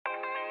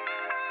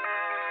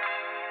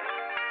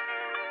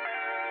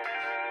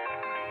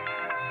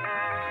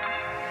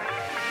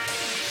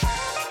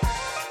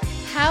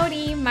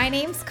my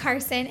name's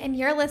Carson, and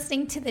you're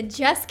listening to the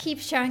Just Keep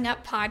Showing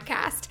Up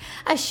podcast,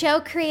 a show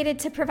created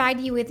to provide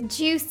you with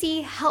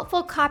juicy,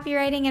 helpful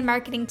copywriting and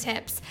marketing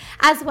tips,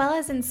 as well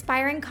as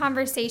inspiring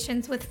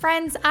conversations with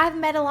friends I've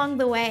met along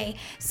the way,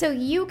 so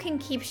you can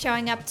keep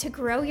showing up to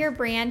grow your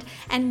brand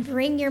and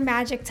bring your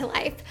magic to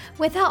life.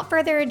 Without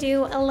further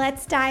ado,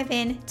 let's dive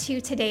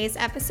into today's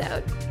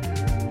episode.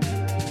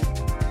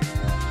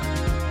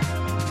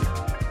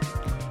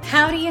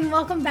 Howdy and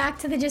welcome back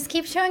to the Just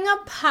Keep Showing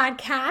Up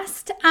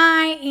podcast.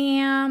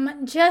 I'm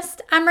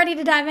ready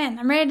to dive in.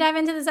 I'm ready to dive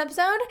into this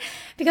episode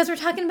because we're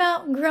talking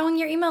about growing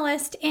your email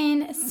list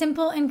in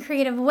simple and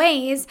creative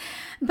ways.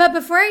 But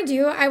before I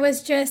do,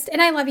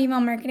 and I love email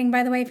marketing,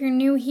 by the way, if you're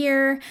new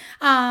here,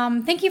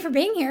 thank you for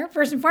being here.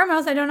 First and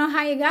foremost, I don't know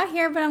how you got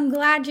here, but I'm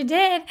glad you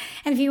did.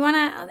 And if you want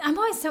to, I'm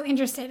always so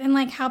interested in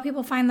like how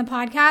people find the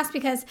podcast,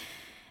 because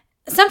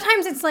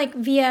sometimes it's like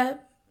via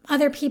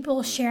other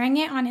people sharing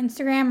it on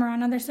Instagram or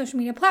on other social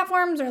media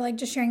platforms, or like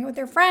just sharing it with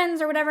their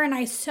friends or whatever. And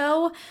I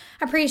so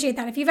appreciate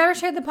that. If you've ever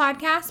shared the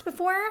podcast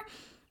before,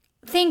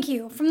 thank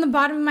you from the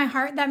bottom of my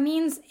heart. It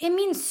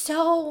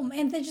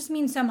just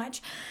means so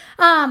much.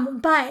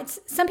 But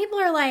some people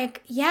are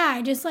like, yeah,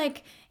 I just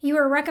like, you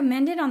were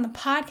recommended on the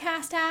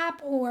podcast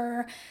app,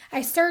 or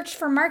I searched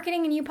for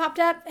marketing and you popped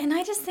up. And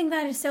I just think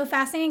that is so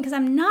fascinating because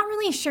I'm not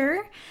really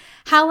sure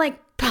how like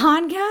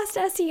podcast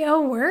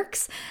SEO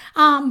works,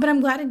 but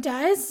I'm glad it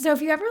does. So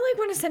if you ever like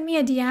want to send me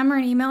a DM or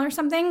an email or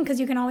something, because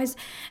you can always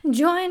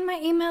join my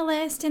email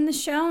list in the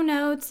show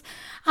notes.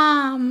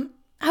 I'm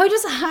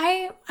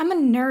a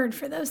nerd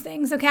for those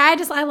things. Okay. I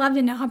love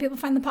to know how people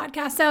find the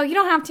podcast. So you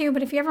don't have to,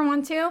 but if you ever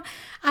want to,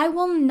 I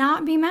will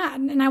not be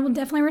mad and I will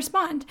definitely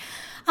respond.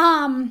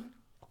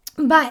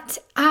 But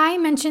I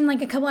mentioned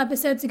like a couple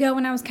episodes ago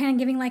when I was kind of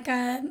giving like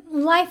a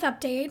life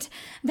update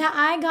that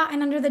I got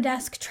an under the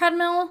desk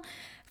treadmill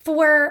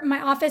for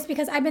my office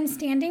because I've been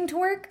standing to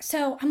work.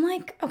 So I'm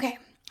like, okay,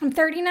 I'm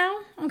 30 now,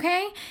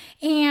 okay?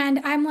 And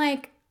I'm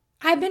like,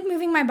 I've been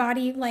moving my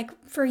body like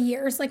for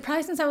years, like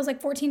probably since I was like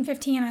 14,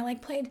 15, I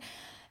like played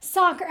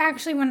soccer.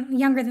 Actually, when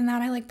younger than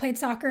that, I like played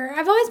soccer.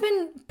 I've always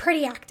been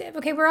pretty active,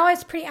 okay? We're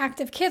always pretty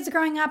active kids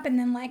growing up. And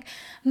then like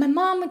my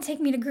mom would take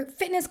me to group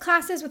fitness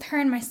classes with her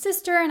and my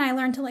sister, and I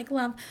learned to like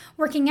love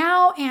working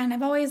out. And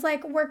I've always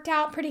like worked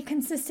out pretty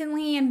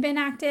consistently and been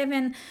active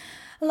and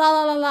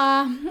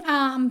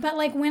but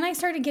like when I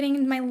started getting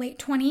in my late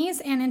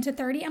 20s and into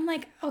 30, I'm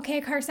like, okay,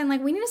 Carson,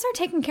 like we need to start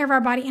taking care of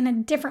our body in a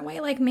different way.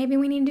 Like maybe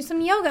we need to do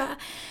some yoga.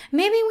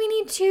 Maybe we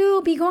need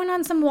to be going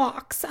on some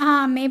walks.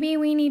 Maybe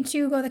we need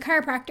to go to the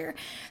chiropractor.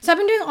 So I've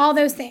been doing all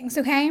those things,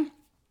 okay?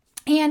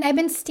 And I've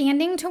been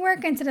standing to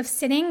work instead of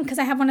sitting because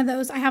I have one of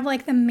those. I have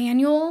like the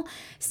manual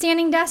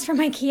standing desk from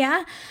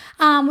IKEA,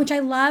 which I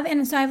love.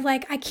 And so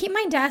I keep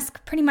my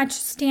desk pretty much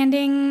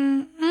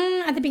standing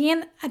at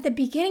the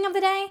beginning of the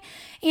day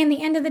and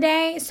the end of the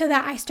day, so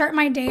that I start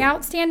my day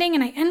out standing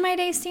and I end my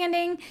day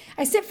standing.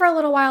 I sit for a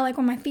little while, like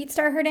when my feet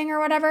start hurting or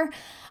whatever,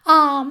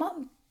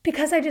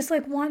 because I just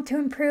like want to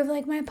improve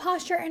like my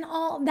posture and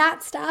all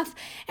that stuff.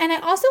 And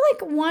I also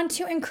like want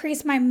to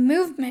increase my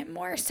movement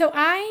more. So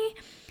I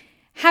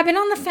have been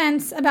on the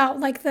fence about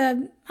like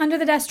the under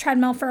the desk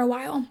treadmill for a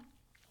while.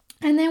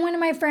 And then one of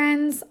my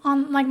friends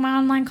on like my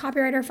online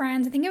copywriter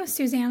friends, I think it was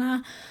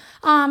Susanna,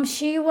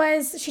 she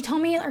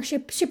told me, or she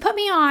put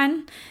me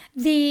on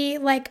the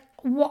like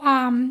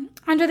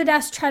under the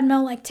desk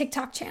treadmill like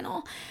TikTok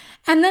channel.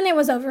 And then it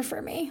was over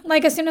for me.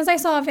 Like as soon as I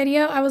saw a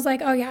video, I was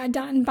like, oh yeah,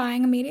 done,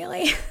 buying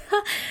immediately.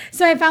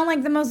 So I found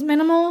like the most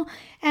minimal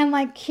and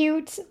like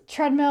cute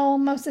treadmill,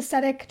 most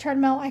aesthetic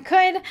treadmill I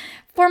could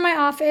for my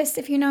office.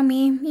 If you know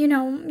me, you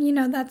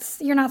know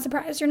that's, you're not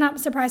surprised. You're not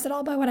surprised at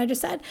all by what I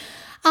just said.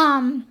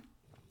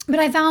 But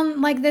I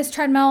found like this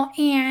treadmill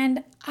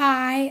and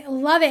I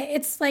love it.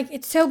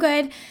 It's so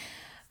good.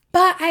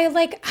 But I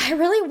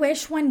really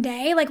wish one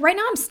day, like right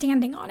now I'm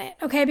standing on it,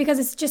 okay? Because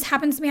it just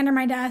happens to be under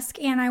my desk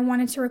and I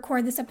wanted to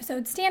record this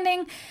episode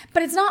standing,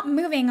 but it's not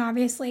moving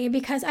obviously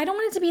because I don't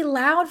want it to be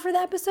loud for the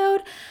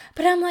episode.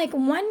 But I'm like,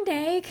 one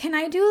day can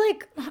I do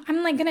like,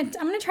 I'm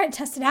gonna try to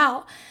test it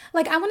out.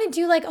 Like I want to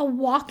do like a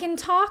walk and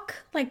talk,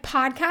 like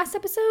podcast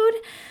episode.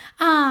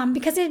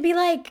 Because it'd be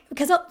like,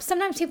 because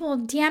sometimes people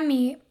DM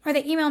me or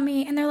they email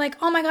me and they're like,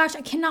 oh my gosh,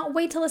 I cannot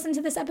wait to listen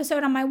to this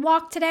episode on my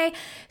walk today.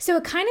 So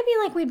it kind of be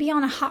like we'd be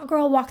on a hot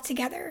girl walk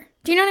together.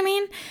 Do you know what I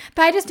mean?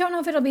 But I just don't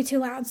know if it'll be too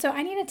loud. So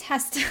I need to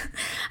test,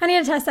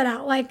 that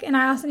out. Like, and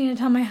I also need to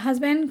tell my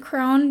husband,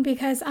 Crone,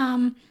 because,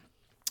 Crone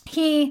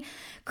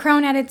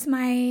edits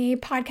my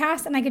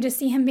podcast and I could just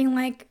see him being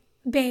like,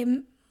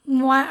 babe,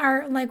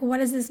 what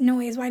is this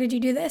noise? Why did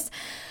you do this?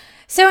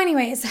 So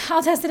anyways,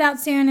 I'll test it out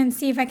soon and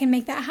see if I can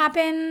make that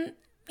happen.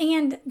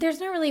 And there's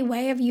no really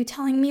way of you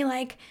telling me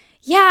like,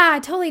 yeah,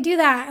 totally do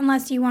that,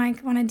 unless you want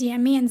to DM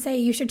me and say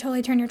you should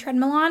totally turn your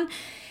treadmill on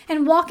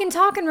and walk and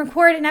talk and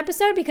record an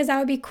episode, because that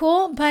would be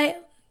cool.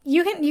 But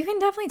you can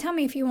definitely tell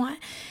me if you want.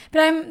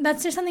 But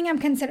that's just something I'm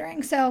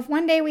considering. So if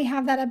one day we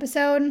have that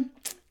episode,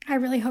 I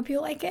really hope you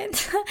like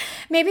it.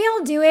 Maybe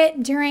I'll do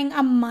it during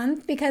a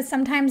month, because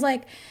sometimes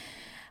like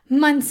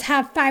months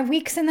have 5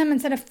 weeks in them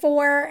instead of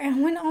 4.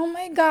 And when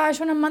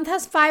a month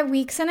has 5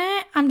 weeks in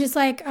it, I'm just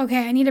like,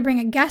 okay, I need to bring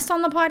a guest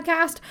on the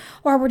podcast,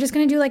 or we're just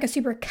going to do like a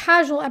super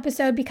casual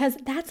episode, because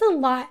that's a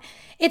lot.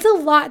 It's a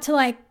lot to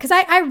like, because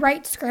I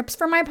write scripts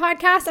for my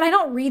podcast and I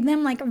don't read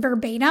them like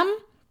verbatim,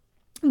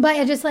 but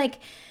it just like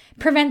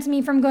prevents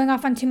me from going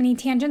off on too many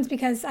tangents,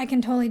 because I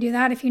can totally do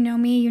that. If you know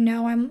me, you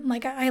know I'm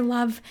like, I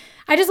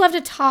just love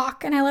to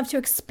talk and I love to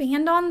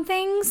expand on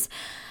things.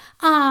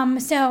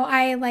 So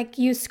I like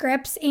use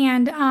scripts,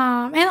 and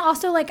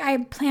also like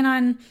I plan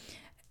on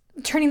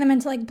turning them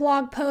into like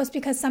blog posts,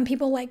 because some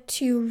people like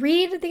to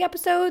read the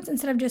episodes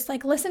instead of just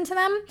like listen to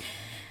them.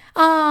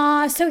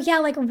 So yeah,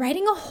 like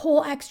writing a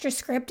whole extra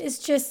script is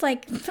just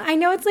like, I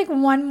know it's like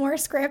one more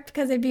script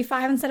because it'd be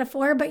 5 instead of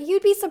 4, but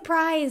you'd be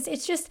surprised.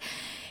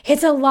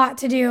 It's a lot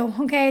to do.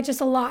 Okay. It's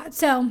just a lot.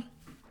 So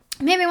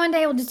maybe one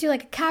day we'll just do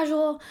like a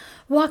casual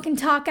walk and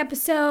talk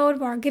episode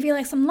where I'll give you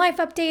like some life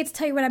updates,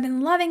 tell you what I've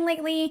been loving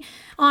lately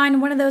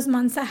on one of those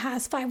months that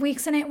has 5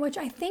 weeks in it, which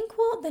I think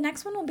the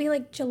next one will be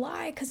like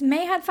July, because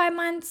May had 5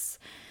 months.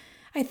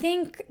 I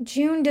think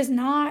June does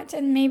not,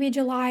 and maybe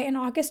July and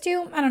August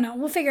do. I don't know.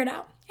 We'll figure it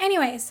out.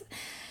 Anyways,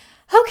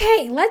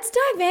 okay, let's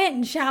dive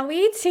in, shall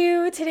we,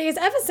 to today's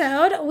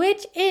episode,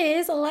 which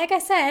is, like I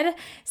said,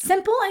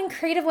 simple and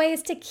creative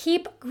ways to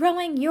keep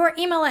growing your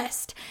email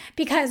list.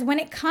 Because when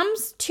it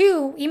comes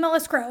to email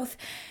list growth,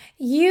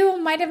 you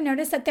might have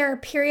noticed that there are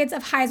periods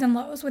of highs and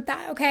lows with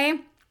that, okay?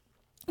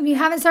 If you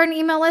haven't started an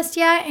email list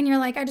yet and you're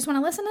like, I just want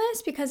to listen to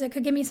this because it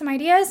could give me some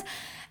ideas,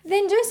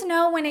 then just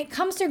know when it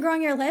comes to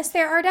growing your list,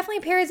 there are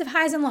definitely periods of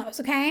highs and lows,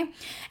 okay?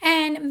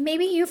 And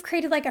maybe you've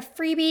created like a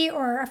freebie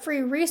or a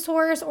free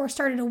resource or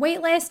started a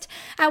wait list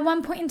at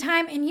one point in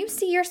time, and you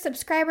see your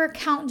subscriber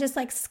count just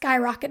like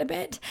skyrocket a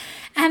bit.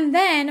 And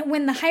then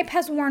when the hype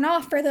has worn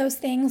off for those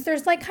things,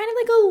 there's like kind of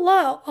like a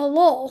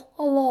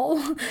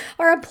lull,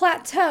 or a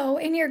plateau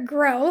in your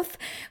growth,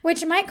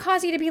 which might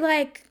cause you to be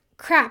like,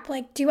 crap,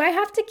 like, do I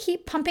have to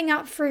keep pumping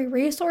out free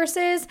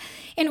resources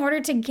in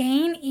order to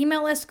gain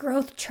email list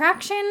growth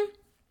traction?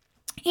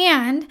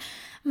 And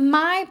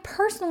my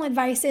personal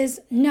advice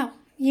is no,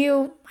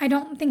 I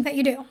don't think that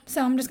you do.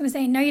 So I'm just going to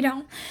say, no, you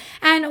don't.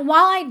 And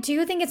while I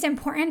do think it's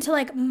important to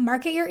like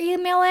market your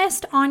email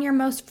list on your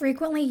most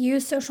frequently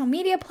used social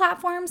media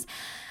platforms,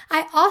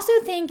 I also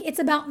think it's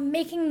about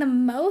making the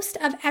most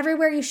of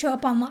everywhere you show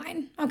up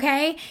online,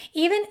 okay?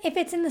 Even if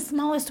it's in the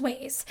smallest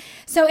ways.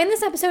 So in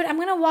this episode, I'm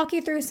going to walk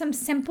you through some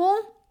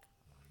simple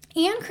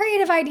and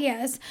creative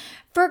ideas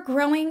for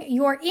growing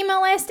your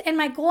email list. And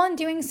my goal in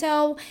doing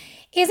so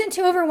isn't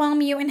to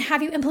overwhelm you and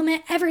have you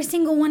implement every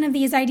single one of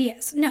these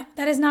ideas. No,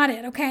 that is not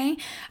it, okay?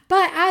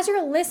 But as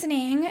you're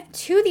listening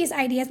to these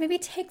ideas, maybe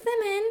take them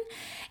in.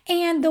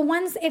 And the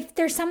ones, if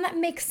there's some that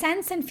make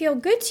sense and feel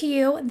good to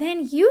you,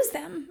 then use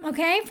them,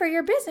 okay, for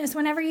your business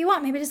whenever you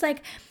want. Maybe just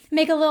like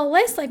make a little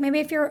list. Like maybe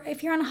if you're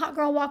on a hot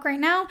girl walk right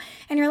now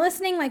and you're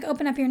listening, like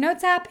open up your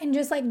notes app and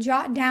just like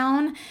jot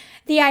down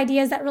the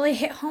ideas that really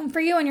hit home for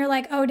you. And you're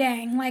like, oh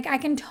dang, like I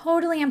can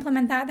totally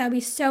implement that. That'd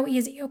be so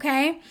easy,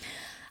 okay?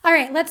 All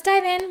right, let's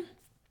dive in.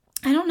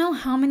 I don't know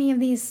how many of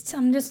these,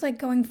 I'm just like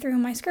going through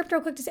my script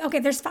real quick to see. Okay,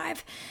 there's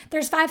 5.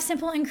 There's 5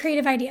 simple and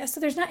creative ideas.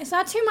 So it's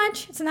not too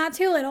much, it's not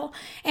too little.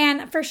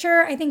 And for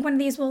sure, I think one of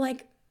these will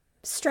like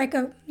strike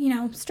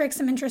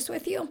some interest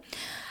with you.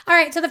 All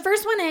right, so the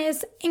first one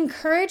is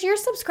encourage your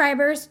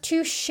subscribers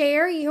to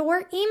share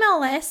your email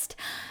list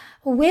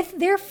with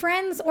their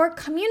friends or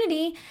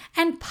community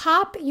and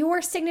pop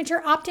your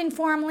signature opt-in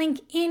form link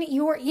in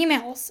your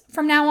emails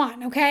from now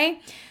on, okay?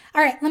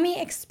 All right, let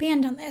me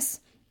expand on this.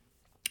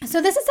 So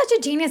this is such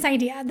a genius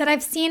idea that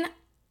I've seen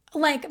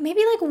like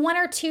maybe like 1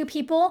 or 2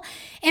 people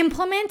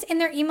implement in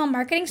their email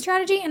marketing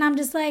strategy. And I'm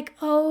just like,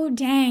 oh,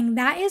 dang,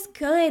 that is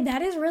good.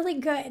 That is really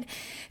good.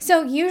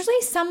 So usually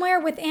somewhere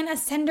within a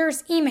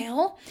sender's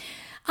email,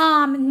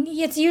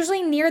 it's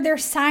usually near their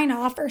sign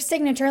off or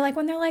signature. Like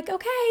when they're like,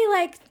 okay,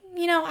 like,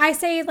 I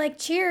say like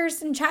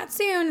cheers and chat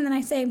soon. And then I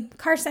say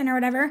Carson or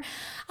whatever.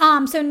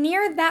 So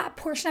near that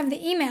portion of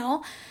the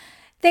email,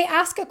 they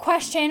ask a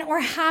question or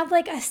have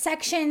like a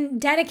section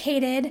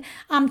dedicated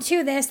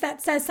to this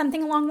that says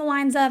something along the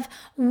lines of,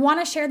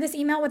 want to share this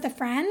email with a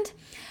friend,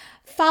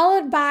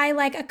 followed by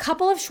like a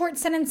couple of short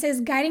sentences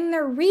guiding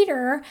their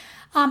reader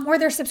or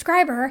their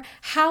subscriber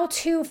how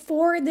to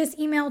forward this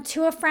email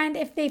to a friend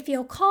if they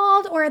feel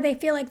called or they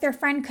feel like their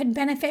friend could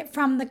benefit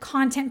from the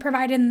content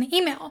provided in the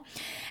email.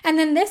 And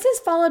then this is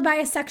followed by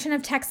a section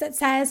of text that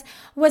says,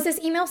 was this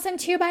email sent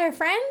to you by a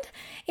friend?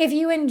 If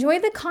you enjoy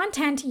the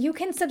content, you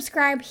can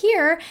subscribe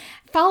here,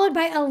 followed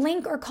by a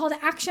link or call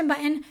to action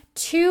button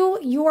to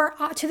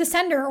the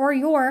sender or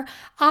your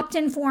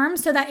opt-in form,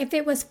 so that if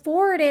it was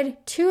forwarded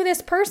to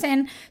this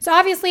person, so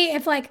obviously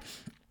if like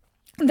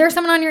there's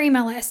someone on your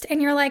email list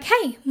and you're like,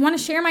 hey, want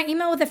to share my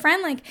email with a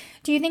friend? Like,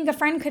 do you think a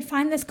friend could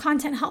find this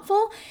content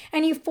helpful?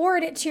 And you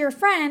forward it to your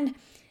friend,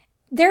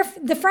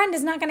 the friend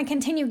is not going to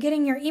continue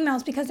getting your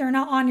emails because they're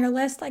not on your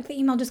list, like the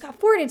email just got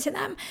forwarded to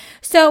them.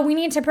 So we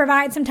need to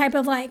provide some type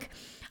of like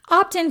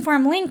opt-in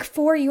form link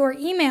for your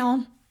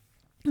email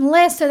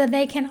list so that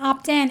they can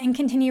opt in and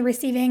continue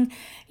receiving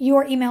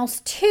your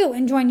emails too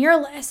and join your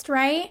list,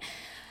 right?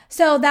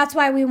 So that's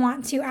why we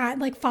want to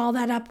follow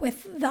that up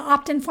with the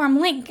opt-in form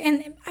link.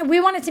 And we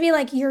want it to be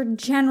like your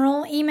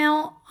general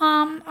email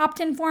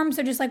opt-in form.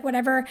 So just like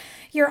whatever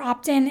your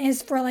opt-in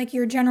is for like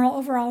your general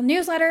overall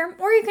newsletter,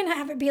 or you can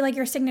have it be like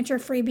your signature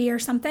freebie or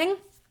something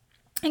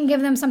and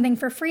give them something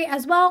for free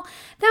as well.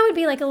 That would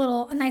be like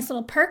a nice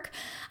little perk.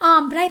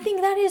 But I think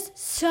that is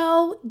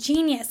so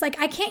genius. Like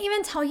I can't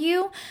even tell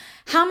you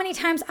how many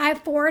times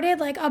I've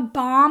forwarded like a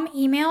bomb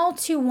email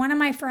to one of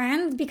my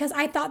friends because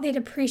I thought they'd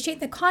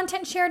appreciate the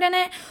content shared in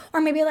it. Or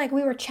maybe like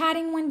we were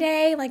chatting one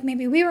day, like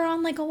maybe we were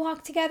on like a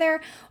walk together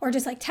or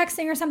just like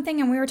texting or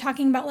something. And we were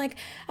talking about like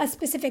a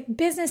specific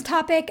business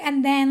topic.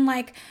 And then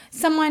like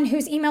someone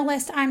whose email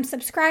list I'm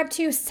subscribed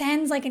to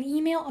sends like an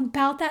email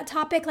about that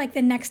topic like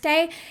the next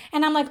day.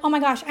 And I'm like, oh my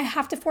gosh, I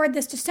have to forward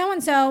this to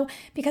so-and-so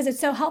because it's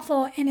so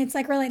helpful and it's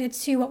like related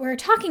to what we were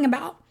talking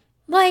about.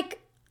 Like,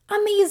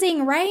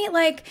 amazing, right?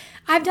 Like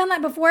I've done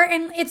that before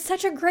and it's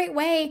such a great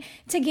way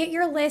to get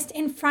your list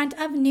in front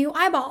of new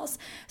eyeballs.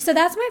 So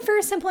that's my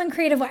first simple and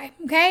creative way,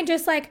 okay?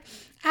 Just like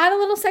add a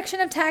little section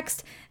of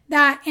text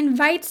that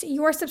invites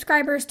your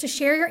subscribers to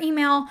share your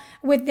email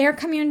with their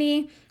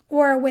community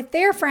or with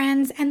their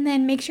friends, and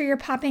then make sure you're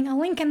popping a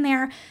link in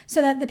there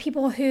so that the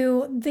people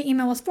who the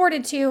email was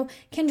forwarded to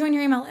can join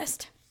your email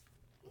list.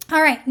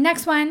 All right,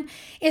 next one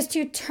is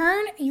to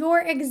turn your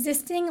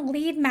existing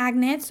lead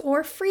magnets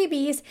or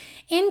freebies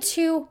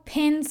into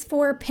pins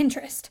for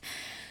Pinterest.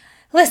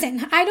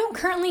 Listen, I don't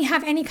currently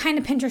have any kind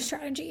of Pinterest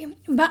strategy,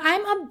 but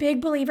I'm a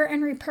big believer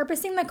in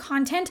repurposing the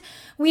content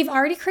we've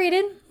already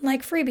created,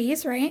 like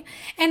freebies, right?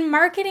 And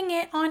marketing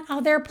it on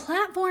other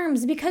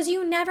platforms because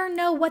you never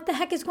know what the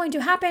heck is going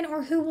to happen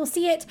or who will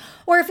see it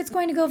or if it's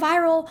going to go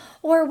viral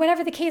or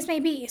whatever the case may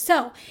be.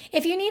 So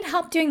if you need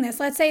help doing this,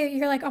 let's say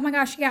you're like, oh my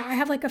gosh, yeah, I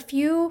have like a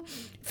few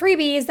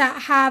freebies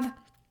that have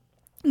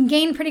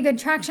gain pretty good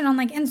traction on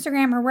like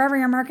Instagram or wherever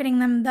you're marketing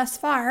them thus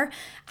far.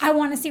 I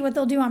want to see what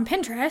they'll do on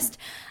Pinterest.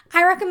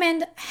 I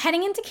recommend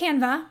heading into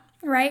Canva,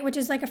 right, which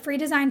is like a free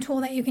design tool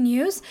that you can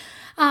use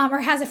or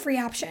has a free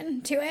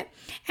option to it,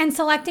 and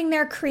selecting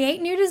their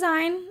create new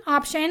design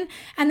option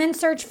and then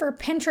search for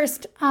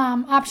Pinterest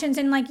options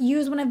and like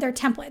use one of their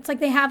templates. Like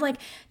they have like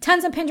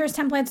tons of Pinterest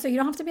templates, so you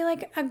don't have to be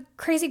like a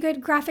crazy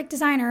good graphic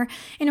designer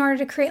in order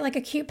to create like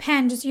a cute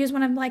pen. Just use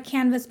one of like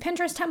Canva's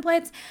Pinterest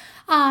templates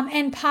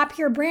and pop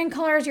your brand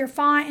colors, your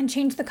font, and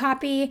change the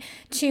copy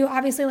to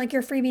obviously like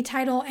your freebie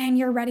title, and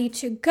you're ready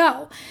to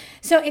go.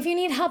 So if you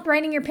need help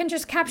writing your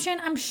Pinterest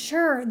caption, I'm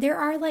sure there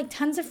are like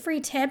tons of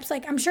free tips.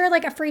 Like I'm sure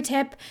like a free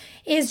tip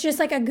is just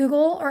like a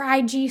Google or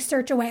IG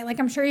search away. Like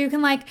I'm sure you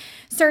can like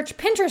search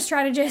Pinterest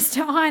strategist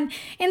on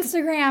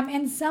Instagram,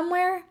 and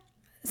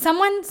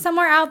someone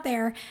somewhere out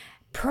there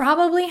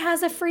probably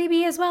has a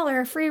freebie as well,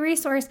 or a free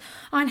resource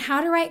on how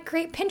to write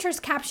great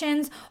Pinterest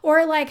captions,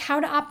 or like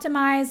how to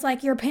optimize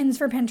like your pins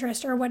for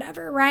Pinterest or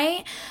whatever,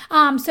 right?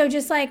 So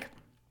just like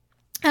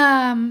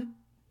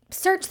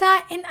search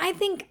that, and I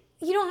think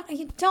you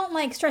don't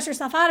like stress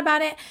yourself out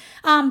about it.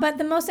 But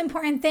the most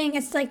important thing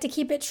is like to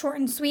keep it short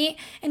and sweet,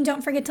 and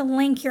don't forget to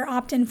link your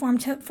opt-in form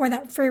for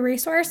that free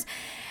resource.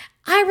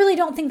 I really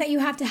don't think that you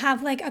have to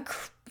have like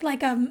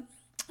a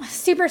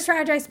super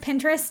strategized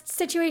Pinterest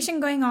situation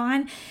going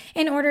on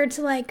in order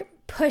to like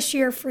push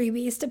your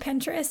freebies to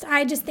Pinterest.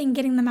 I just think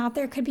getting them out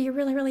there could be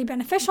really, really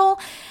beneficial.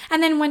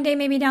 And then one day,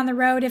 maybe down the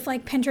road, if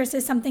like Pinterest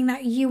is something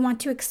that you want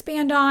to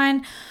expand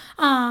on,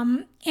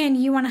 and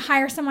you want to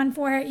hire someone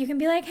for it, you can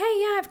be like, hey,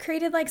 yeah, I've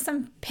created like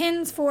some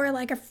pins for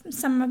like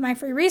some of my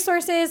free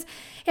resources.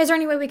 Is there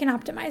any way we can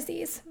optimize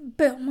these?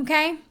 Boom.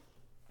 Okay.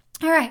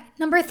 All right.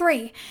 Number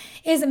 3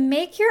 is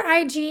make your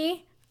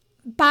IG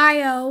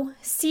bio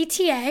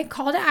CTA,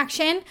 call to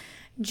action,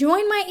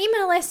 join my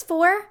email list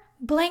for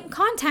blank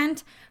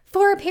content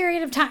for a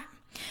period of time.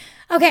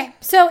 Okay,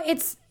 so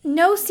it's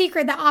no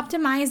secret that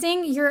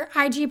optimizing your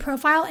IG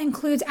profile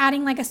includes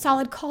adding like a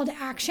solid call to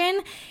action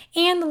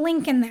and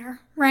link in there,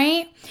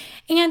 right?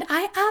 And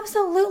I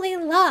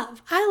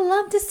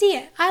love to see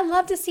it. I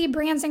love to see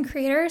brands and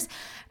creators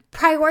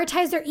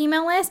prioritize their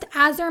email list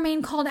as their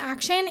main call to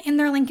action in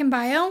their link in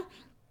bio,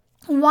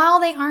 while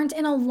they aren't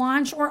in a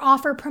launch or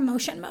offer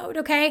promotion mode,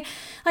 okay?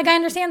 Like I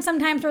understand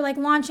sometimes we're like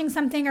launching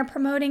something or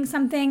promoting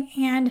something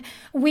and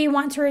we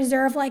want to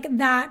reserve like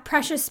that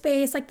precious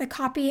space, like the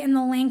copy and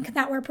the link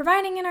that we're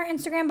providing in our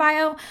Instagram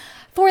bio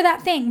for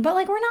that thing. But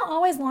like we're not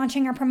always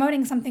launching or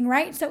promoting something,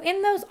 right? So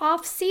in those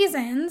off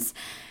seasons,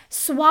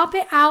 swap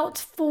it out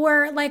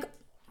for like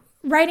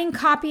writing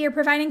copy or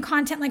providing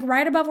content like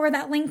right above where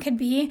that link could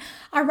be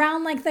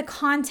around like the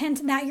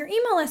content that your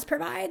email list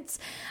provides.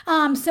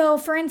 So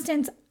for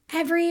instance,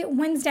 every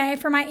Wednesday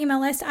for my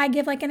email list, I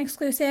give like an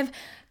exclusive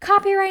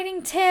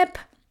copywriting tip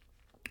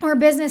or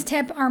business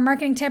tip or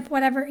marketing tip,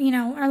 whatever,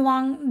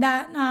 along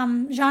that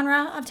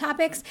genre of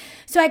topics.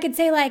 So I could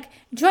say like,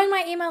 join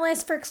my email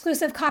list for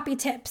exclusive copy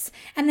tips.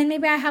 And then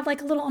maybe I have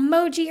like a little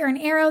emoji or an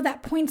arrow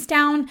that points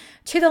down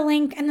to the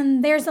link. And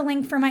then there's a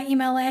link for my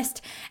email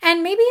list.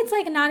 And maybe it's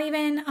like not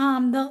even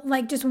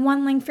just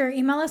one link for your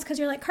email list, because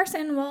you're like,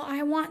 Carson, well,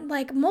 I want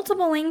like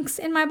multiple links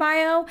in my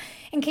bio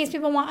in case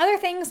people want other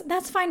things.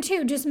 That's fine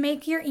too. Just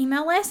make your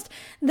email list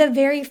the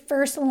very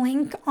first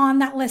link on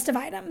that list of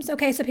items.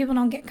 Okay, so people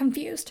don't get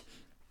confused.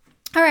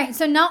 All right,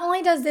 so not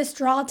only does this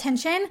draw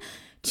attention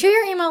to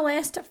your email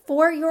list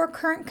for your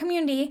current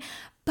community,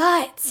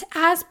 but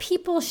as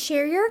people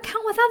share your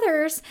account with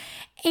others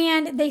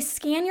and they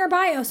scan your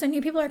bio, so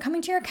new people are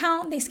coming to your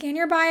account, they scan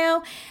your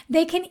bio,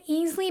 they can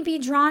easily be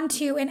drawn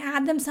to and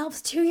add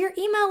themselves to your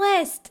email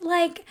list.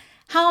 Like,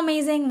 how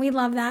amazing. We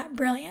love that.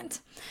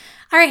 Brilliant.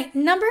 All right,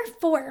 number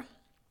 4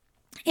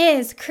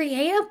 is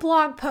create a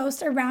blog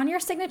post around your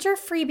signature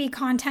freebie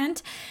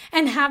content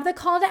and have the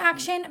call to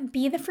action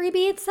be the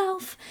freebie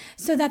itself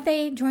so that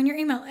they join your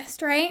email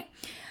list, right?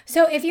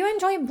 So if you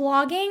enjoy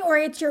blogging, or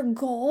it's your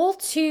goal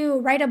to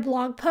write a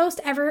blog post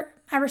ever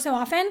so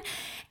often,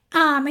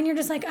 and you're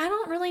just like, I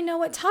don't really know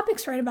what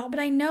topics to write about, but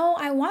I know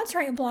I want to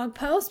write a blog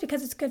post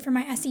because it's good for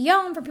my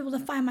SEO and for people to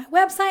find my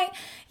website,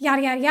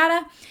 yada, yada,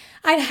 yada.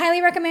 I'd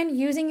highly recommend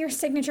using your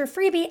signature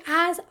freebie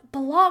as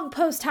blog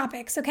post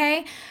topics,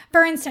 okay?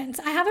 For instance,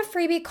 I have a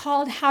freebie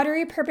called How to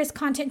Repurpose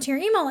Content to Your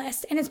Email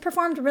List, and it's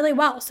performed really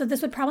well. So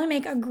this would probably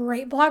make a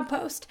great blog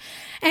post.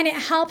 And it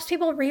helps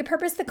people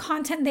repurpose the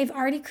content they've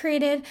already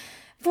created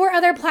for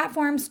other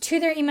platforms to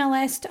their email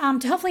list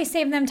to hopefully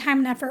save them time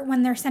and effort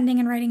when they're sending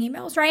and writing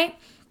emails, right?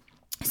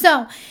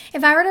 So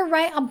if I were to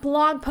write a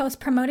blog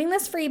post promoting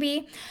this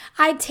freebie,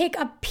 I'd take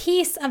a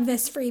piece of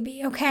this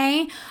freebie,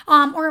 okay?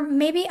 Or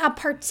maybe a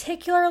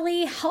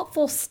particularly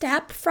helpful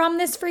step from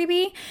this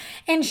freebie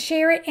and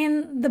share it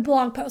in the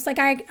blog post. Like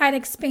I'd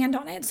expand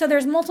on it. So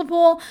there's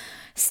multiple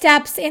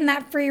steps in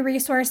that free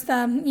resource,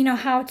 how to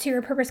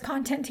repurpose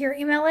content to your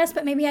email list,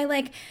 but maybe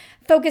I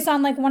focus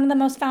on one of the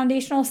most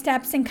foundational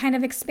steps and kind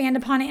of expand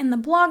upon it in the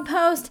blog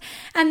post.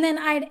 And then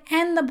I'd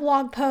end the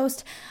blog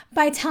post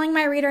by telling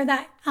my reader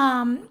that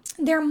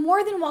they're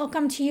more than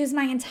welcome to use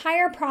my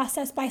entire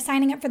process by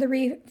signing up for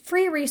the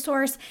free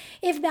resource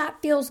if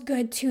that feels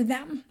good to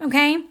them,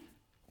 okay?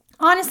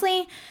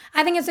 Honestly,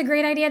 I think it's a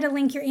great idea to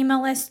link your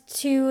email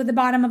list to the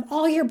bottom of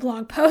all your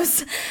blog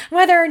posts,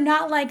 whether or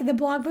not the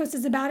blog post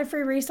is about a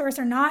free resource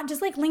or not.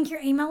 Just link your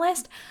email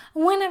list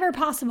whenever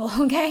possible,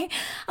 okay?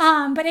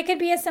 But it could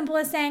be as simple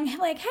as saying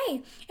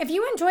hey, if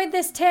you enjoyed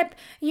this tip,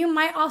 you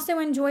might also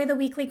enjoy the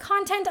weekly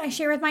content I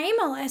share with my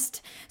email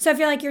list. So if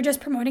you're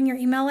just promoting your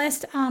email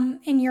list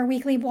in your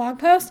weekly blog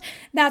post,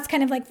 that's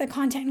kind of the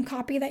content and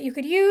copy that you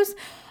could use.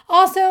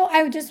 Also,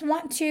 I would just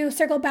want to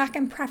circle back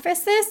and preface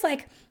this,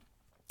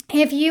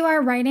 if you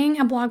are writing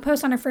a blog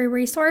post on a free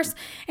resource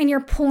and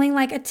you're pulling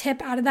a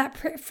tip out of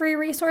that free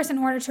resource in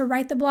order to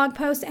write the blog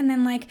post, and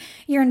then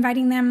you're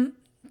inviting them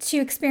to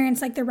experience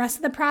the rest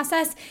of the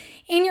process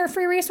in your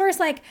free resource,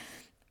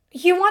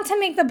 you want to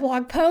make the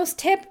blog post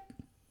tip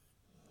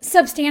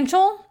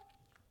substantial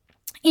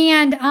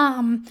and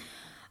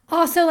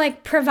also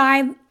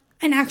provide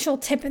an actual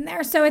tip in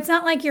there. So it's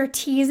not you're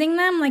teasing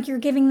them, you're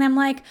giving them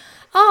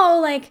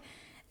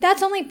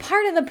that's only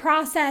part of the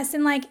process.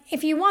 And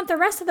if you want the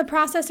rest of the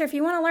process, or if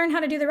you want to learn how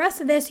to do the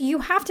rest of this, you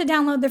have to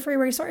download the free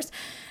resource.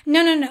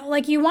 No.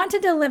 You want to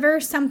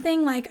deliver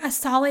something a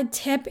solid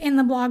tip in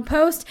the blog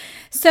post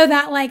so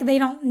that they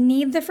don't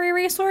need the free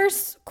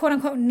resource, quote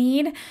unquote,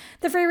 need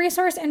the free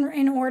resource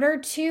in order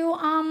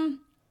to,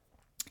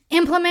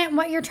 implement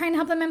what you're trying to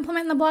help them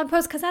implement in the blog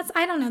post. Cause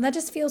that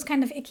just feels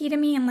kind of icky to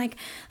me. And like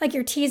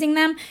you're teasing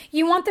them.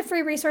 You want the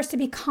free resource to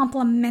be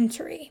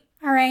complementary.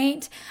 All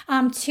right,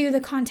 to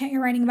the content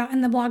you're writing about in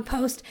the blog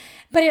post,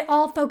 but it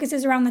all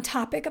focuses around the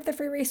topic of the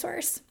free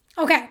resource.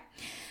 Okay,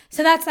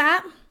 so that's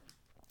that.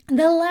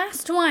 The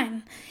last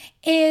one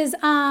is,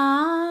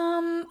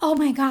 oh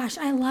my gosh,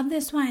 I love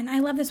this one. I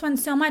love this one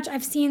so much.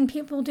 I've seen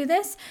people do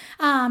this,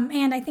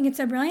 and I think it's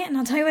so brilliant, and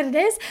I'll tell you what it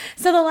is.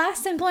 So the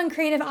last simple and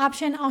creative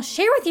option I'll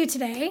share with you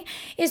today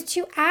is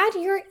to add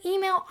your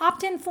email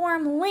opt-in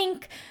form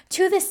link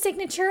to the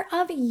signature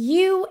of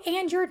you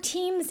and your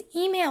team's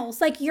emails,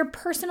 your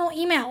personal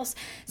emails.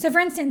 So for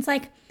instance,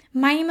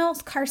 my email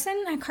is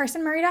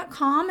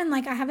Carson@carsonmurray.com, and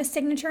I have a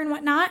signature and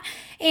whatnot.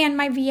 And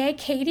my VA,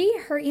 Katie,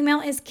 her email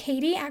is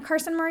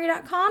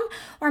Katie@carsonmurray.com.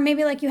 Or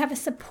maybe you have a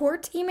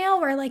support email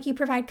where you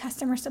provide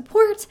customer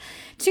support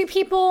to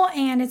people,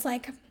 and it's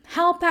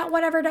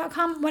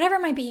help@whatever.com, whatever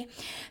it might be.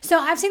 So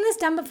I've seen this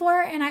done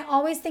before, and I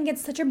always think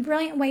it's such a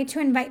brilliant way to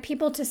invite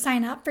people to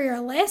sign up for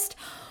your list,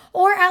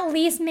 or at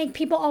least make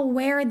people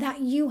aware that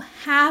you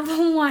have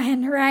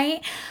one,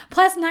 right?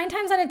 Plus, 9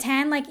 times out of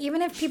 10,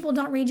 even if people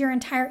don't read your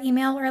entire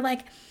email, or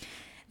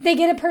they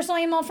get a personal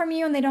email from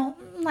you and they don't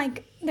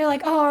they're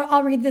oh,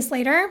 I'll read this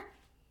later.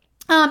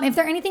 If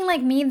they're anything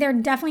like me, they're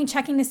definitely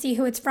checking to see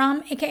who it's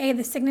from, aka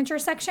the signature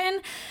section.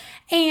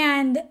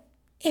 And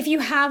if you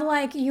have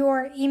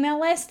your email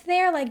list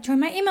there, join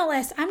my email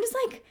list, I'm just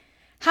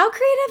How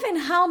creative and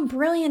how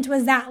brilliant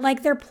was that?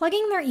 Like they're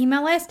plugging their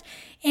email list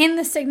in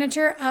the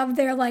signature of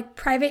their like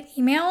private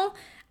email.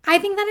 I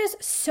think that is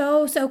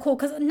so, so cool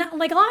because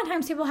like a lot of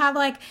times people have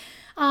like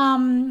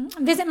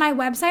visit my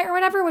website or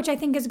whatever, which I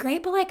think is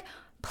great, but like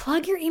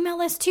plug your email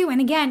list too. And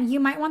again, you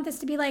might want this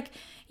to be like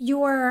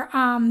your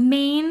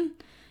main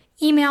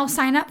email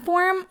sign up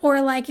form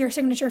or like your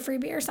signature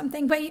freebie or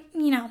something. But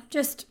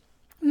just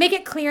make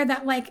it clear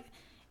that like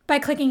by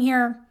clicking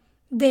here,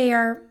 they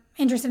are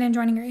interested in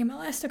joining your email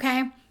list,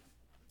 okay?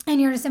 And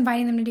you're just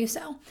inviting them to do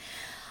so.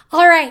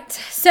 All right,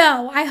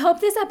 so I hope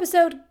this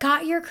episode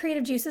got your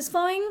creative juices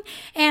flowing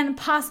and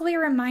possibly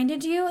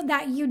reminded you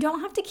that you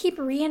don't have to keep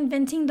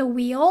reinventing the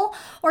wheel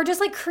or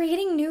just like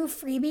creating new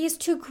freebies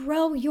to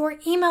grow your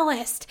email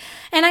list.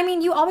 And I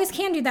mean, you always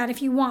can do that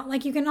if you want.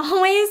 Like you can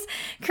always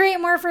create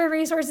more free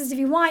resources if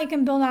you want. You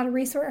can build out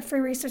a free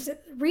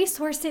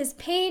resources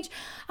page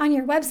on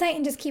your website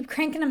and just keep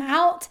cranking them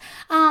out.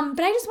 But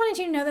I just wanted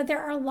you to know that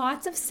there are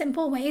lots of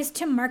simple ways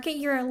to market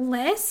your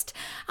list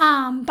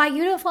by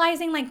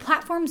utilizing like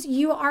platforms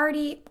you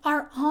already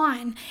are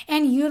on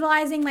and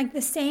utilizing like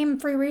the same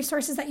free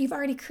resources that you've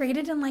already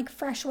created in like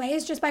fresh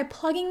ways just by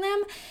plugging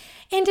them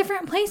in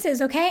different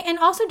places, okay? And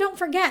also don't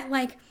forget,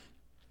 like,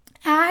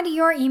 add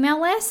your email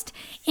list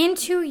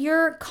into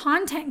your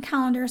content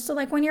calendar. So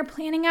like when you're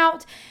planning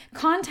out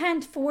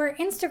content for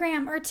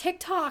Instagram or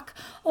TikTok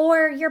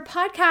or your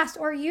podcast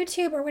or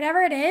YouTube or whatever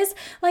it is,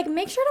 like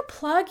make sure to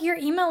plug your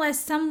email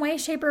list some way,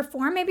 shape, or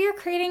form. Maybe you're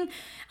creating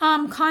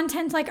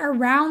content like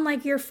around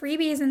like your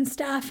freebies and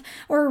stuff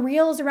or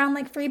reels around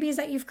like freebies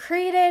that you've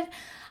created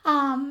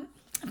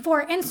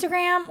for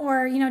Instagram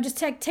or, just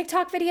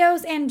TikTok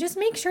videos, and just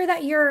make sure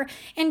that you're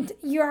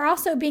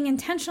also being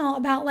intentional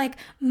about like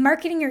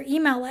marketing your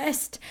email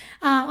list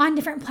on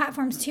different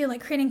platforms too,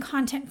 like creating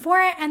content for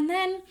it. And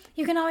then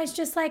you can always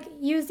just like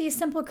use these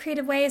simple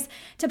creative ways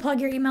to plug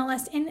your email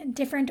list in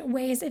different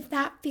ways if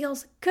that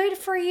feels good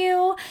for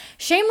you.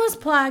 Shameless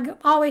plug,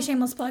 always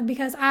shameless plug,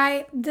 because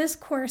this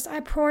course, I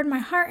poured my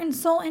heart and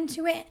soul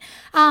into it.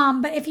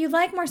 But if you'd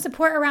like more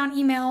support around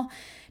email,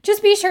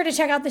 just be sure to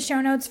check out the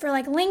show notes for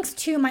like links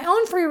to my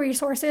own free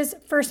resources.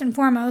 First and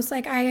foremost,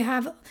 like I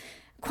have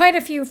quite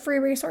a few free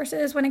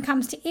resources when it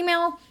comes to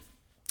email.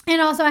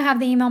 And also I have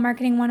the Email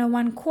Marketing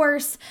 101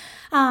 course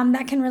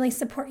that can really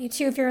support you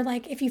too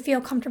if you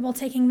feel comfortable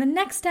taking the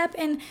next step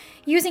in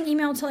using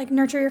email to like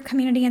nurture your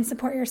community and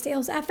support your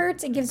sales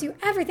efforts. It gives you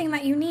everything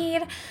that you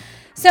need.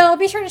 So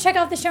be sure to check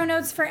out the show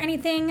notes for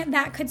anything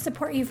that could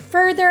support you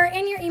further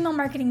in your email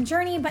marketing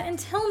journey. But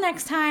until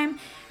next time,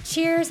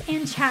 cheers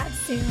and chat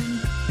soon.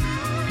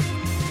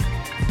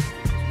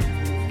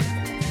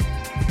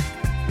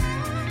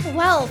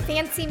 Well,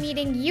 fancy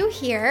meeting you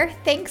here.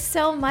 Thanks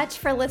so much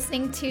for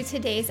listening to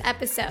today's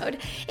episode.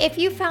 If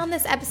you found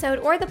this episode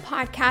or the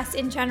podcast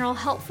in general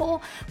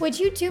helpful, would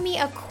you do me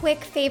a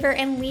quick favor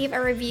and leave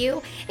a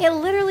review? It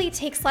literally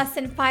takes less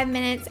than 5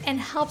 minutes and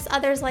helps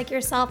others like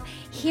yourself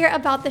hear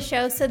about the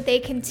show so they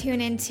can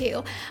tune in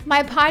too.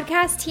 My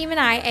podcast team and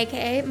I,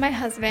 aka my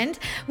husband,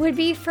 would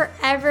be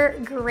forever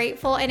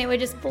grateful, and it would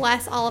just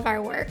bless all of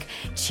our work.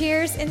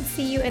 Cheers, and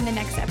see you in the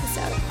next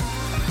episode.